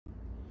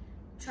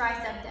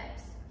tricep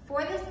dips.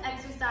 For this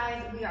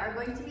exercise, we are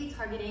going to be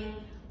targeting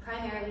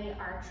primarily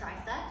our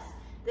triceps.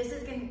 This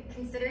is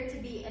considered to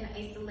be an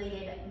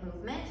isolated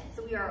movement,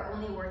 so we are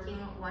only working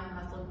one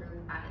muscle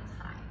group at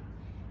a time.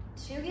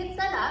 To get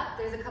set up,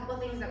 there's a couple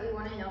things that we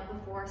want to note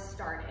before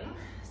starting.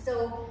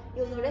 So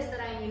you'll notice that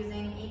I'm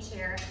using a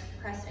chair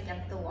pressed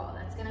against the wall.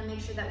 That's going to make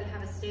sure that we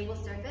have a stable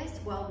surface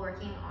while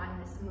working on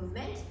this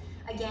movement.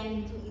 Again,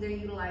 you can either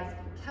utilize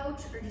a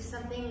couch or just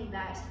something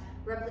that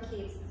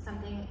replicates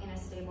something in a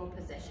stable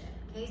position.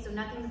 Okay, so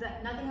nothing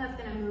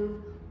that's going to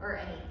move or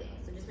anything.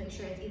 So just make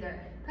sure it's either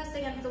pressed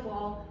against the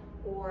wall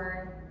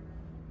or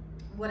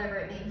whatever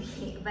it may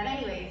be. But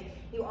anyways,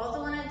 you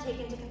also want to take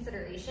into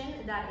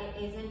consideration that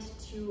it isn't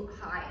too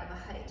high of a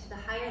height. The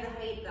higher the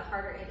height, the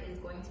harder it is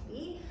going to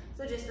be.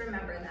 So just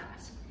remember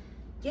that.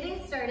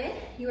 Getting started,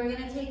 you are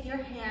going to take your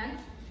hands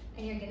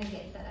and you're going to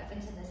get set up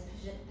into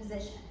this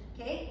position.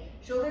 Okay,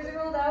 shoulders are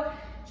rolled out,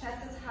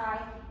 chest is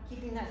high,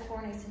 keeping that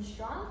core nice and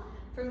strong.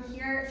 From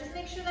here, just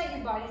make sure that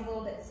your body's a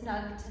little bit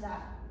snug to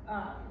that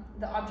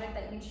the object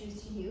that you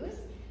choose to use.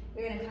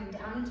 You're going to come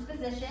down into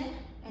position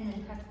and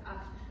then press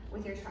up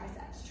with your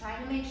triceps. Try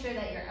to make sure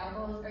that your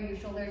elbows or your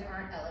shoulders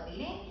aren't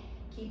elevating.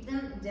 Keep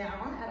them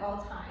down at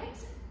all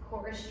times.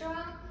 Core is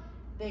strong,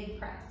 big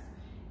press.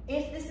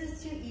 If this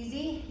is too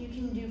easy, you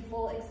can do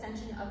full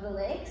extension of the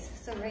legs.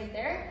 So right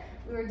there,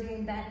 we were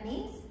doing bent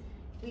knees.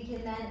 We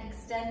can then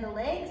extend the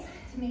legs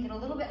to make it a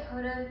little bit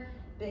harder,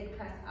 big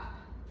press up.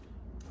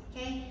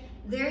 Okay,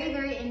 very,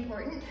 very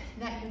important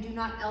that you do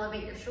not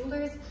elevate your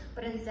shoulders,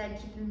 but instead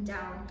keep them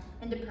down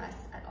and depress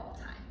at all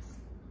times.